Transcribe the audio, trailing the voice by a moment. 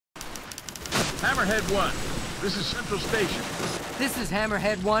Hammerhead 1, this is Central Station. This is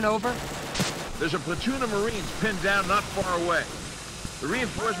Hammerhead 1, over. There's a platoon of Marines pinned down not far away. The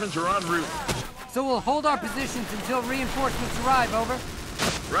reinforcements are en route. So we'll hold our positions until reinforcements arrive, over.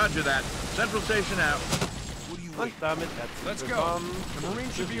 Roger that. Central Station out. What do you wait? Let's go. The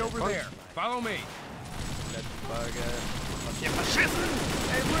Marines should be over there. Follow me. Hey,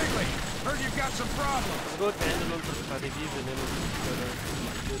 Wrigley! Heard you've got some problems. Gut, wir ändern unsere Strategie. Wir nehmen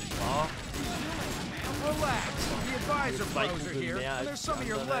uns Bar. Relax. The advisor pros are here, and there's some of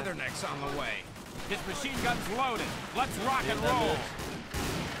your leathernecks on the way. This machine gun's loaded. Let's rock and roll.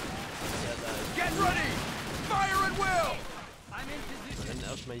 Get ready! Fire at will! I'm in position. Wir rennen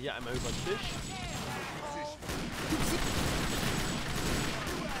erstmal hier einmal über den Tisch.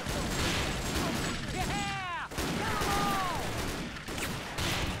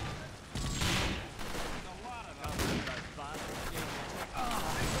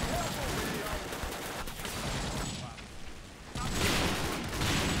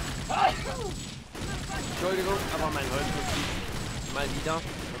 Entschuldigung, aber mein Holzprinzip mal wieder. Was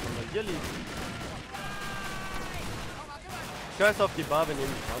haben wir hier liegen? Scheiß auf die Bar, wir nehmen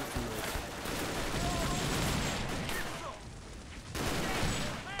die Pflanzen mit.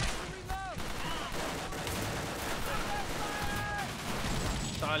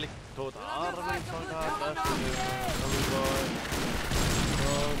 Da liegt ein toter Armensoldat.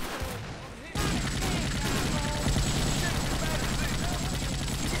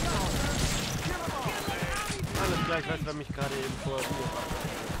 Alles gleich, weiß, wer mich gerade eben vor mir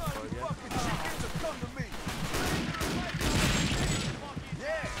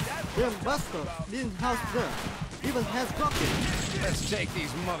They're busters. Didn't house there. Even has coffee. Let's take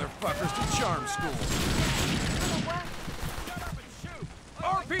these motherfuckers to charm school.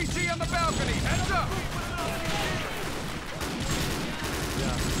 RPG on the balcony. Heads up!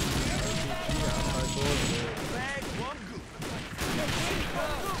 Ja, RPG,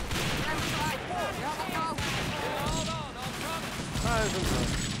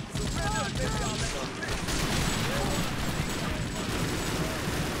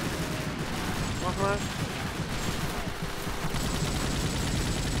 mach mal.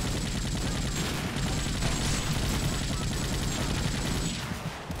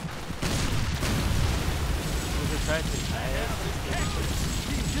 Diese Scheiße.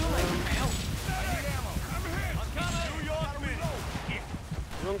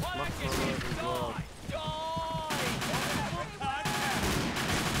 Jungs, macht mal so.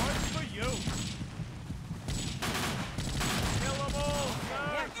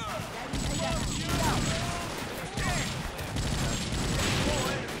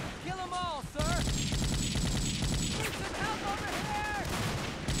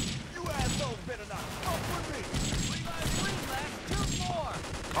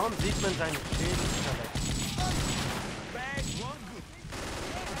 Warum sieht man seinen Schädel verletzt?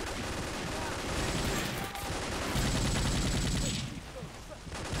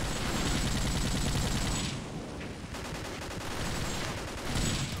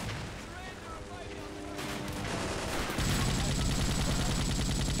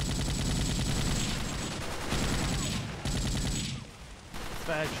 Es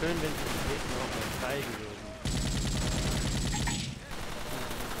wäre halt schön, wenn sie die Gegner auch mal zeigen würden.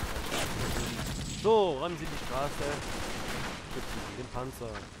 So, räumen Sie die Straße. Schützen Sie den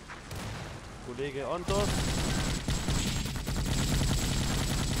Panzer. Kollege Ontos.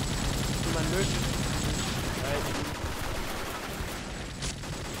 Wie man nötig verteidigen.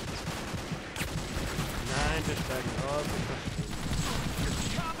 Nein, wir steigen aus und verschwinden.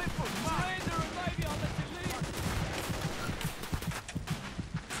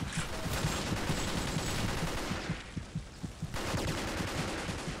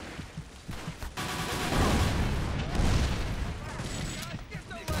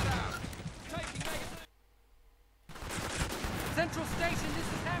 Central Station, this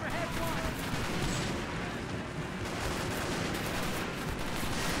is Hammerhead 1.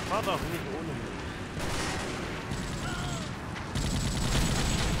 Fahr doch nicht ohne mich.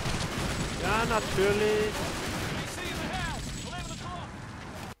 Ja, natürlich.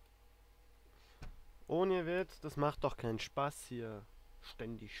 Ohne Witz, das macht doch keinen Spaß hier.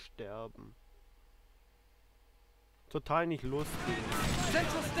 Ständig sterben. Total nicht lustig.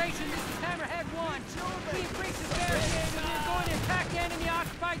 Central Station, this is Hammerhead 1. We've reached the barricade and we're going to attack the enemy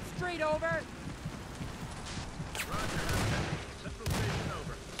occupied street, over. Roger, Hammerhead. Central Station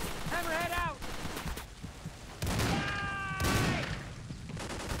over. Hammerhead out.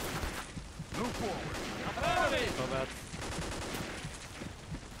 Move forward. Vorwärts.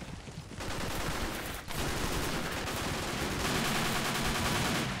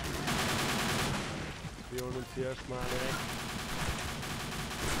 hier erstmal weg.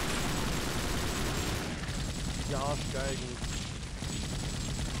 Die Arschgeigen.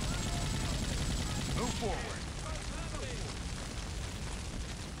 Move forward.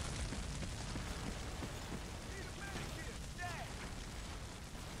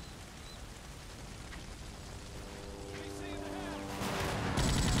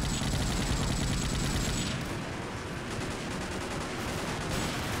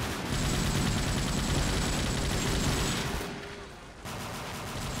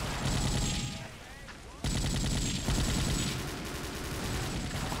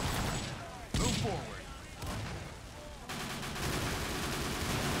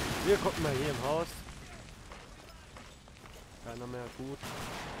 Wir gucken mal hier im Haus. Keiner mehr, gut.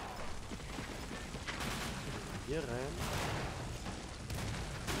 Hier rein.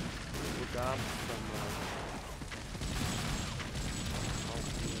 Wo gab es dann mal? Auch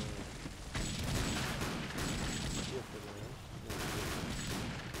hier. Hier vielleicht.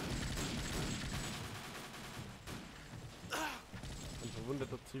 Ein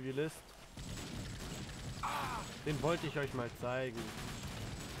verwundeter Zivilist. Den wollte ich euch mal zeigen.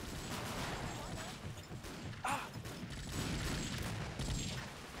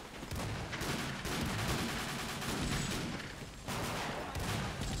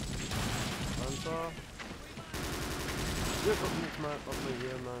 Wir gucken jetzt mal, ob wir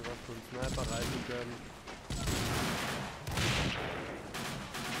hier mal was für einen Sniper reißen können.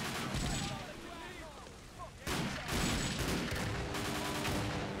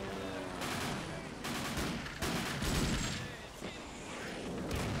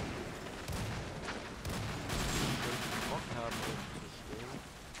 Bock haben aufzustehen.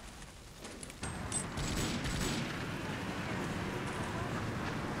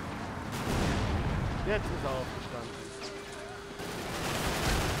 Jetzt ist er aufgestanden.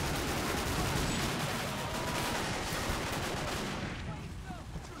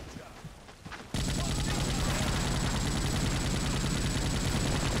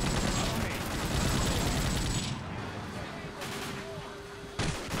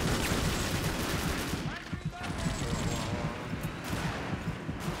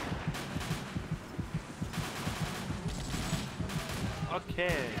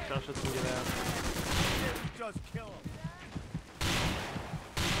 Okay, Scharfschützengewehr. Just kill him.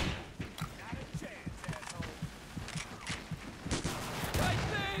 Like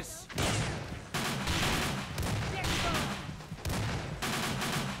this.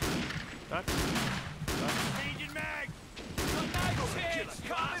 Das. Changing mag. A nice chance,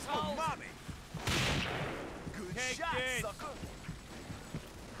 you asshole. Good shot, sucker.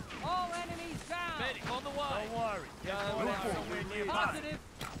 All enemies down. Medic on the way. Don't worry. Positive.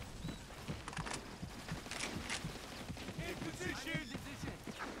 In position.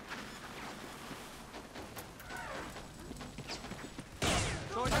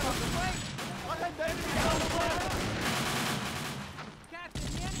 Going up the flank. Captain,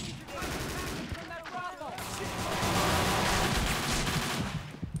 the enemies are trying to attack us from that Bravo.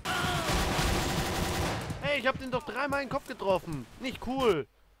 Hey, ich hab den doch dreimal in den Kopf getroffen. Nicht cool.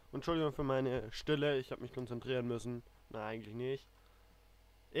 Entschuldigung für meine Stille, ich habe mich konzentrieren müssen. Na, eigentlich nicht.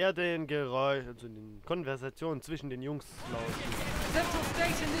 Eher den Geräusch, also den Konversationen zwischen den Jungs laut. Central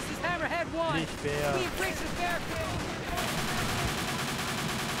Station, this is Hammerhead 1. Nicht fair. We breach the barricade.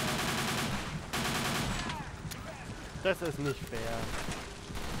 Das ist nicht fair.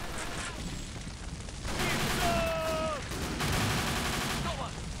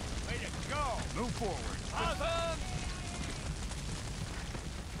 Way to go. Move forward. Awesome.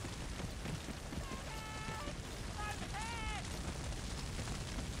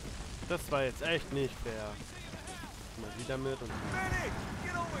 Das war jetzt echt nicht fair. Mal wieder mit und... Medic,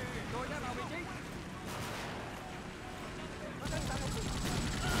 get over here. Going up, RPG.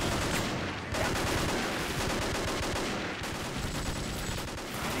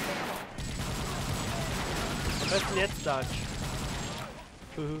 Am besten jetzt Dutch.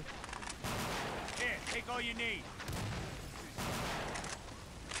 Here, take all you need.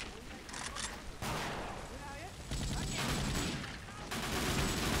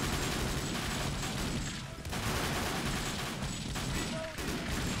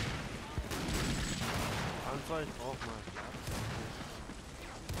 Panzer, ich brauch mal Platz.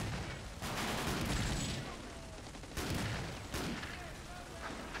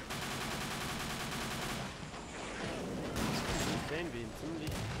 Sehen wir ihn ziemlich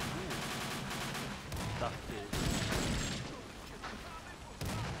gut. Dachte ich.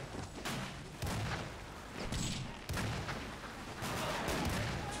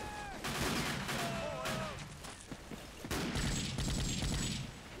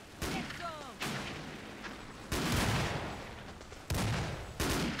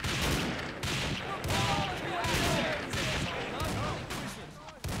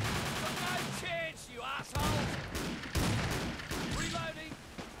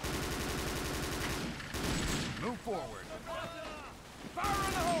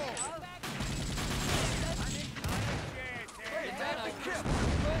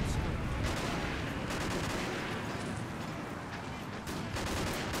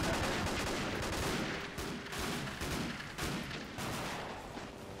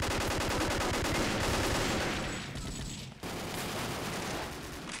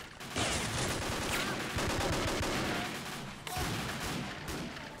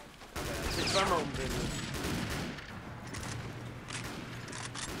 zweimal umdrehen müssen.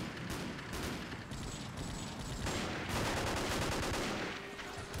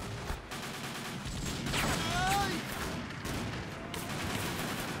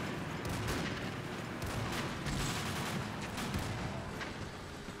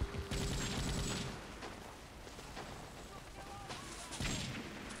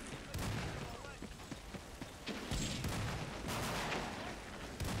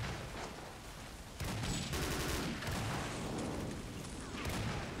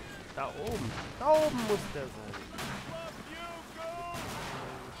 Da oben. Da oben muss der sein.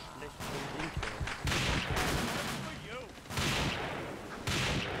 Schlechten Winkel.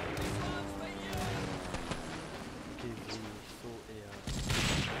 Okay, so nicht. So eher.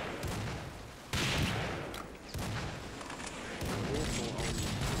 So auch nicht.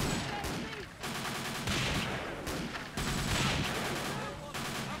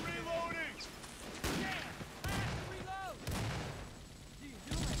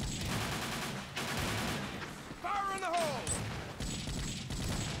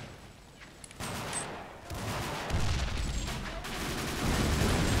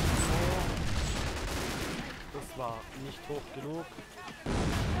 Das war nicht hoch genug.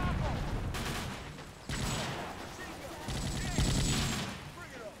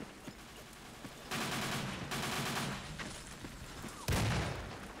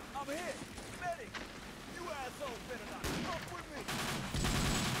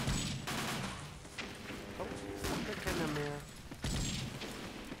 Oh, es macht ja keiner mehr.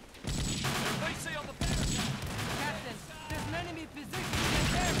 Captain, there's an enemy position in the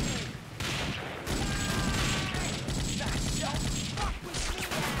barricade.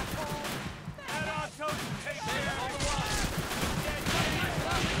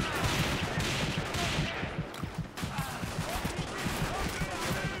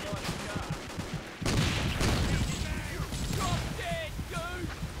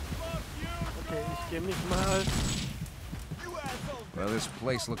 Okay, ich geh mich mal. Well, this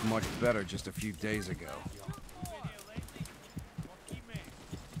place looked much better just a few days ago.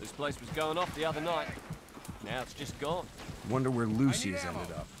 This place was going off the other night. Now it's just gone. Wonder where Lucy's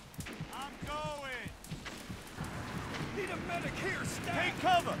ended up. I'm going! Need a medic here, Stan! Take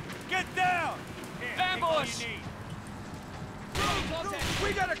cover! Get down! Ambush!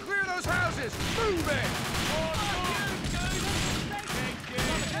 We gotta clear those houses! Move it!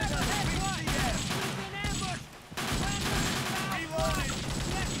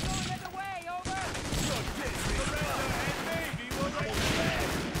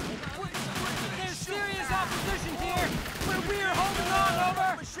 There's serious opposition here, but we are holding on,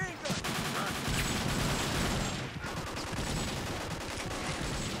 over! Machine gun!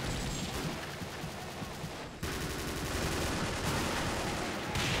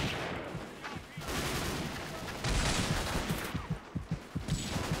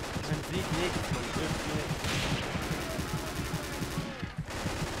 Man sieht nichts, man trifft nichts.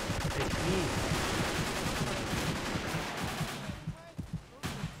 Echt nie.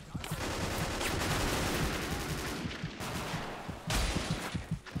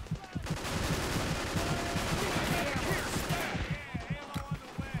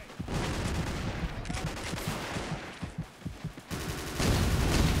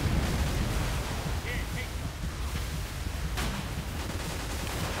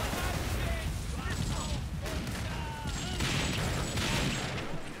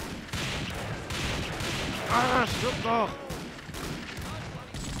 Ah, stirb doch!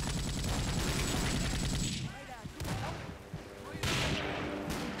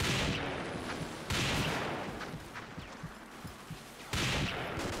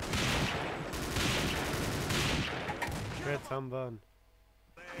 Jetzt haben wir ihn.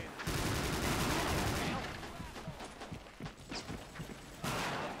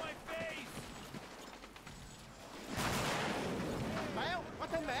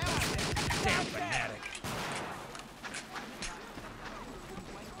 Damn fanatic.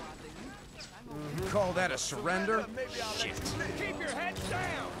 You call that a surrender? Shit. Keep your head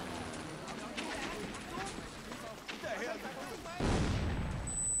down!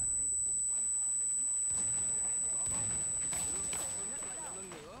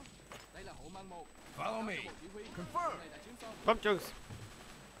 Follow me. Confirm! Kommt, Jungs!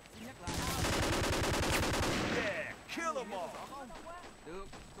 Yeah, kill them all!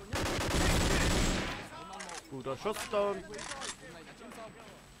 Guter Schussdown.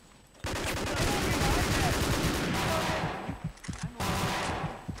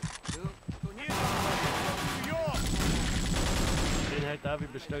 Den hat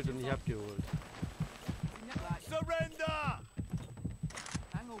David bestellt und nicht abgeholt. Surrender!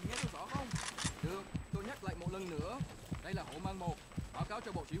 một lần nữa. Đây là hộ mang 1. Báo cáo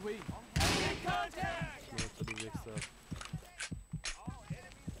cho bộ chỉ huy.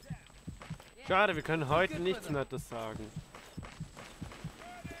 Schade, wir können heute nichts Nettes sagen.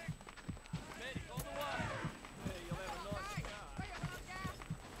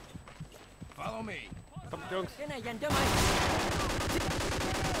 Follow me. Kommt, Jungs. Cái này dành cho mày.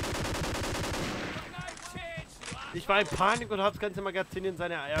 Ich war in Panik und habe das ganze Magazin in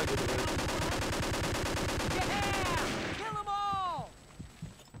seine Eier gedrückt.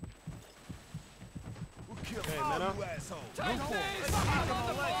 Okay, Männer.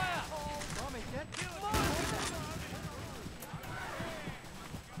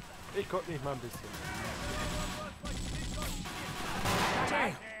 Ich guck nicht mal ein bisschen.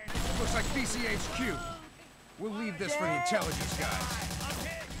 Damn! Looks like BCHQ. We'll leave this for the intelligence guys.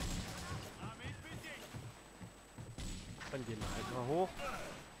 Dann gehen wir halt mal hoch.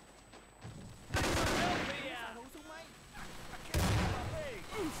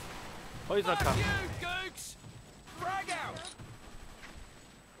 Häuserkampf.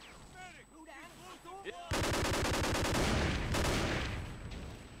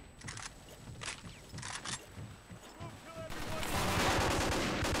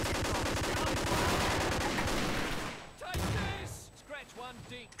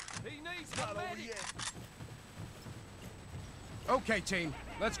 Okay, team.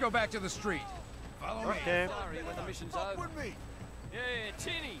 Let's go back to the street. Follow me. Okay, Sorry when the mission's over. Yeah,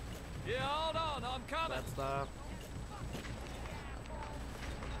 Tinny. Yeah, hold on, I'm coming. Platz da.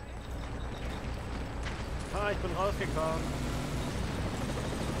 Ah, ich bin rausgekommen.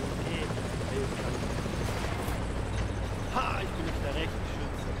 Okay. Ha, ich bin nicht der rechte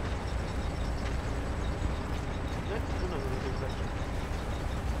Schütze. Ne?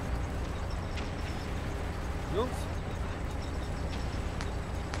 Jungs?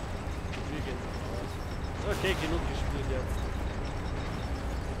 Wir gehen raus. Okay, genug gespielt jetzt.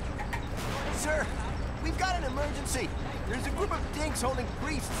 Sir, we've got an emergency. There's a group of dinks holding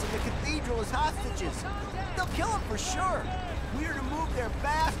priests in the cathedral as hostages. They'll kill them for sure. We're to move there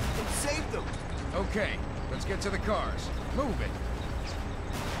fast and save them. Okay, let's get to the cars. Move it.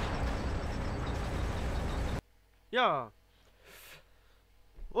 Ja.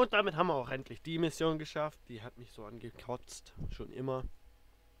 Und damit haben wir auch endlich die Mission geschafft. Die hat mich so angekotzt. Schon immer.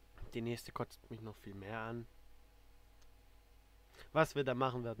 Die nächste kotzt mich noch viel mehr an. Was wir da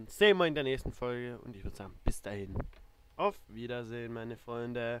machen werden, sehen wir in der nächsten Folge. Und ich würde sagen, bis dahin. Auf Wiedersehen, meine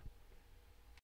Freunde.